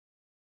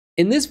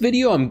In this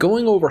video, I'm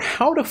going over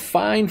how to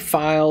find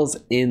files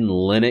in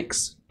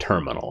Linux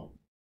terminal.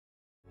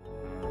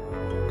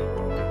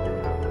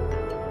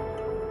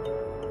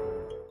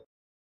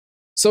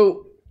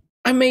 So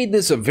I made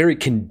this a very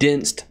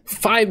condensed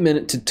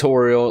 5-minute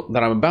tutorial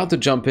that I'm about to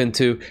jump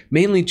into,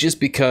 mainly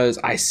just because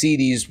I see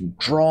these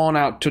drawn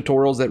out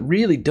tutorials that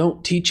really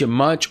don't teach you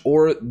much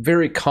or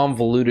very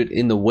convoluted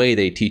in the way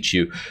they teach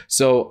you.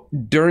 So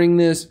during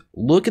this,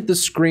 look at the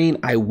screen.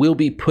 I will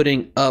be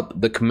putting up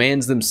the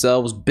commands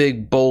themselves,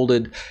 big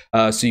bolded,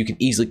 so you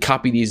can easily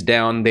copy these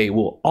down. They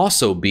will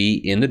also be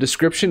in the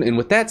description. And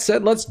with that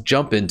said, let's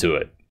jump into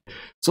it.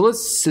 So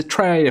let's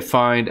try to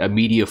find a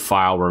media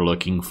file we're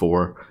looking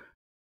for,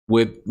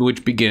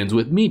 which begins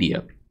with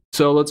media.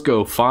 So let's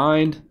go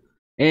find,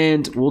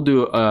 and we'll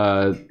do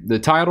the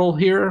title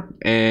here,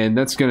 and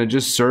that's going to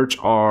just search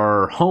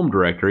our home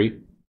directory,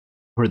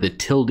 or the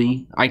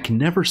tilde. I can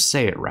never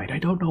say it right. I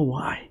don't know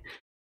why.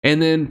 And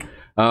then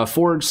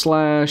 /wine,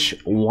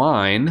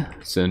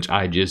 since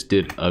I just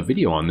did a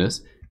video on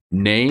this,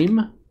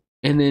 name,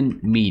 and then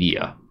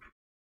media.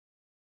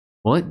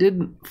 Well, it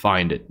didn't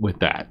find it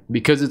with that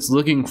because it's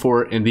looking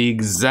for in the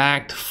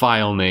exact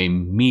file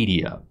name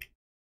media.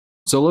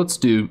 So let's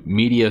do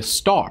media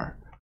star.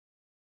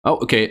 Oh,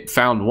 okay,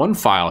 found one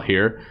file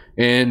here,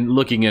 and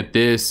looking at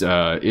this,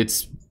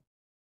 it's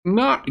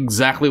not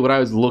exactly what I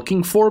was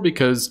looking for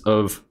because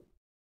of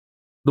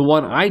the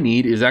one I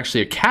need is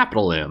actually a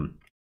capital M.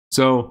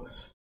 So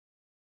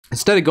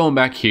instead of going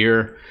back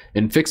here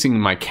and fixing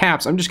my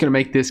caps, I'm just going to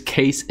make this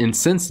case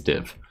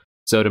insensitive.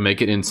 So to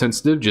make it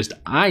insensitive, just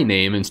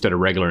iname instead of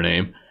regular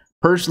name.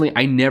 Personally,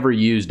 I never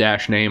use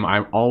 -name.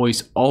 I'm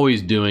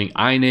always doing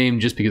iname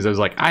just because I was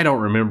like, I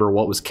don't remember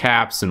what was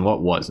caps and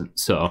what wasn't.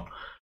 So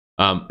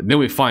then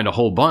we find a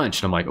whole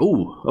bunch, and I'm like,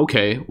 oh,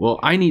 okay, well,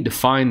 I need to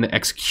find the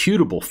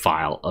executable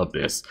file of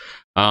this.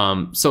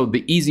 So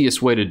the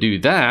easiest way to do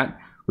that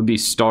would be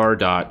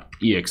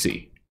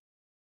star.exe.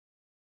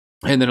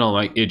 And then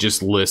it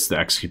just lists the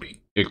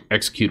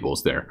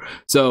executables there.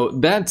 So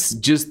that's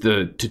just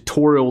the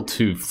tutorial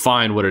to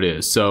find what it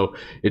is. So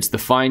it's the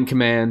find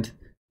command,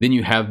 then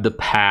you have the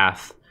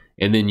path,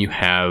 and then you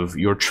have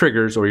your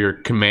triggers or your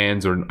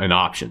commands and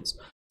options.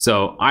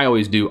 So I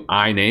always do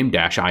iname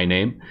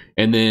 -iname,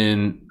 and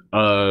then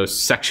a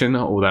section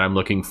that I'm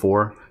looking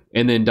for,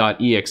 and then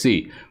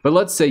 .exe. But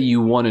let's say you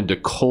wanted to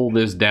cull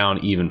this down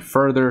even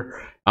further.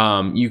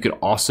 You could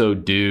also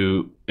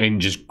do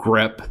and just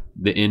grep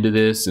the end of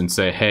this and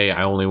say, hey,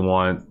 I only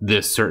want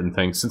this certain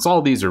thing. Since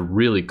all these are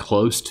really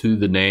close to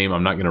the name,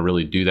 I'm not going to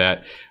really do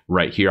that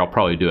right here. I'll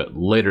probably do it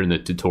later in the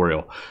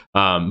tutorial.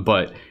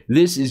 But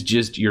this is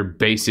just your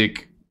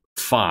basic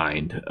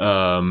find.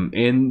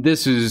 And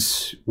this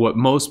is what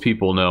most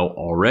people know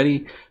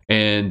already.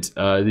 And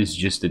this is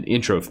just an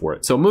intro for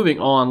it. So moving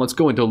on, let's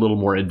go into a little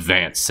more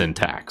advanced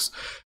syntax.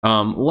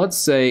 Let's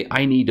say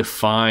I need to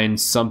find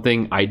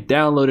something I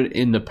downloaded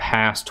in the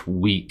past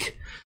week.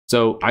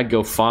 So I'd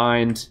go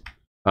find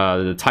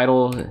the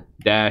title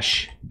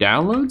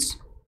 -downloads,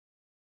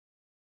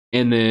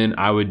 and then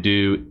I would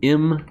do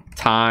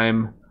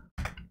mtime,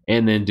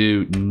 and then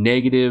do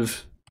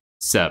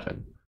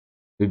 -7.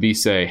 It'd be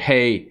say,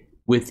 hey,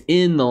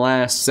 within the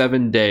last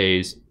 7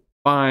 days,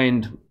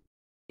 find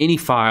any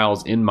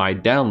files in my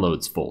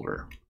downloads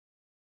folder.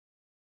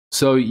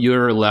 So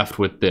you're left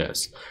with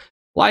this.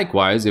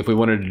 Likewise, if we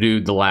wanted to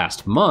do the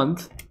last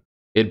month,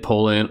 it'd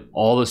pull in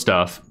all the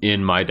stuff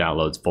in my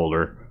downloads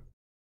folder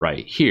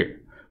right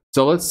here.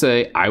 So let's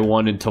say I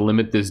wanted to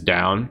limit this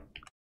down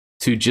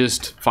to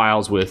just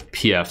files with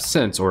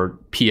pfSense or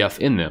pf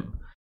in them.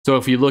 So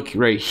if you look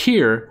right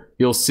here,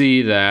 you'll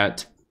see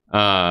that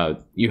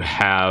you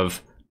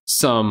have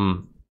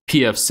some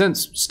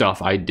pfSense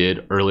stuff I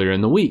did earlier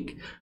in the week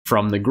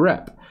from the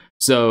grep.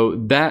 So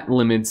that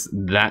limits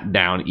that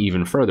down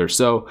even further.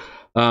 So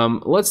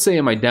let's say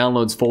in my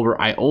downloads folder,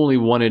 I only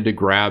wanted to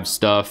grab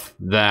stuff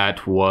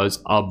that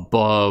was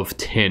above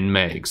 10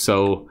 megs.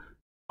 So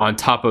on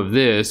top of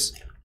this,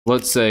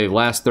 let's say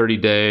last 30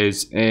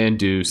 days and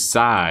do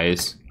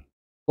size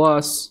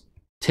plus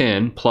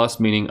 10, plus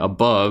meaning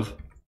above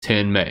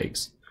 10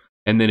 megs.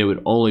 And then it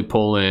would only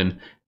pull in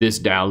this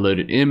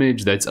downloaded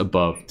image that's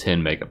above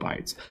 10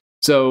 megabytes.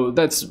 So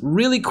that's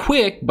really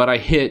quick, but I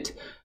hit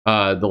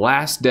the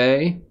last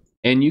day,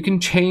 and you can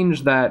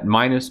change that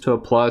minus to a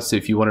plus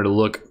if you wanted to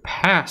look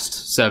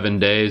past 7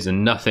 days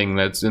and nothing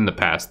that's in the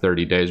past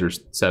 30 days or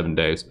 7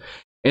 days.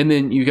 And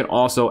then you can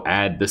also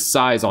add the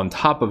size on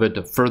top of it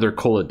to further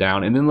cull it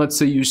down. And then let's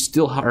say you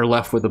still are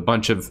left with a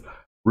bunch of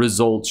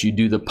results. You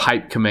do the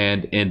pipe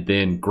command and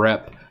then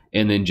grep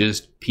and then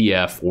just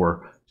pf,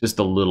 or just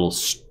a little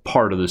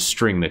part of the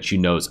string that you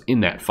know is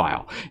in that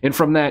file. And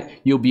from that,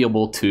 you'll be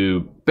able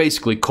to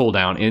basically cull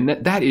down.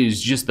 And that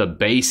is just the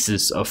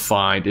basis of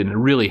find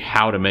and really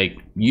how to make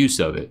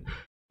use of it.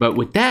 But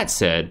with that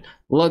said,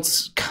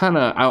 let's kind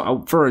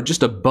of, for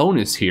just a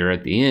bonus here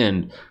at the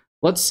end,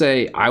 let's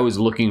say I was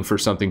looking for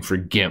something for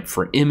GIMP,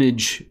 for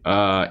image,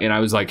 and I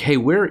was like, hey,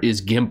 where is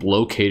GIMP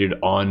located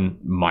on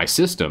my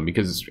system?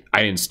 Because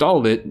I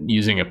installed it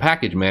using a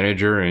package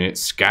manager and it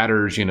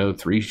scatters,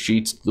 3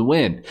 sheets to the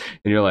wind.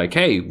 And you're like,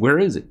 hey, where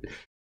is it?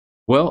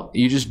 Well,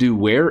 you just do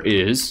where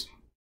is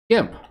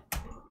GIMP.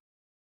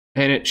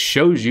 And it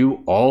shows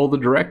you all the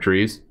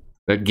directories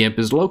that GIMP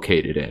is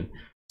located in.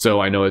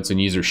 So I know it's in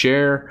user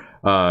share,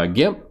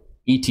 GIMP,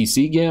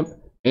 etc GIMP,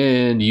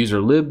 and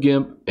user lib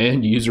GIMP,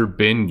 and user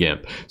bin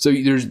GIMP. So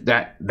there's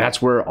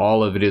that's where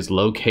all of it is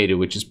located,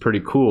 which is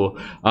pretty cool.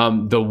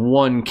 The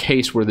one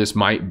case where this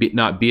might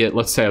not be it,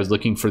 let's say I was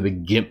looking for the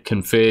GIMP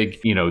config,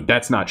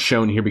 that's not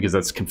shown here because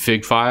that's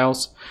config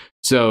files.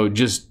 So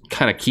just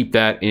kind of keep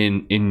that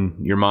in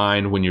your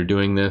mind when you're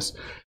doing this,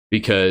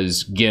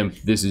 because GIMP,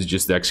 this is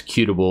just the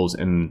executables,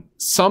 and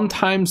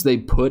sometimes they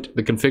put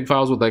the config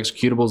files with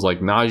executables, like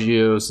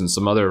Nagios and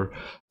some other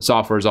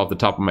softwares off the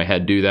top of my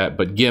head do that,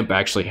 but GIMP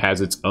actually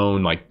has its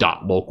own like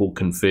 .local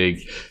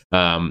config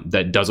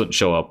that doesn't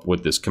show up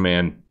with this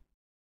command.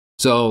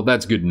 So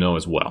that's good to know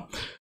as well.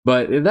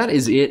 But that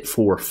is it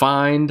for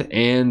find,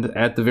 and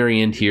at the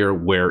very end here,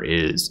 where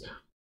is.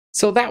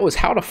 So that was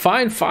how to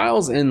find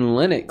files in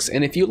Linux.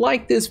 And if you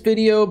like this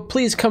video,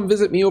 please come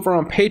visit me over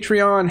on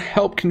Patreon,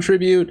 help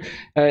contribute.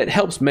 It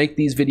helps make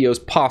these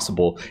videos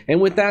possible.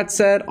 And with that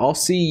said, I'll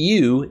see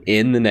you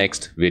in the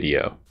next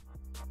video.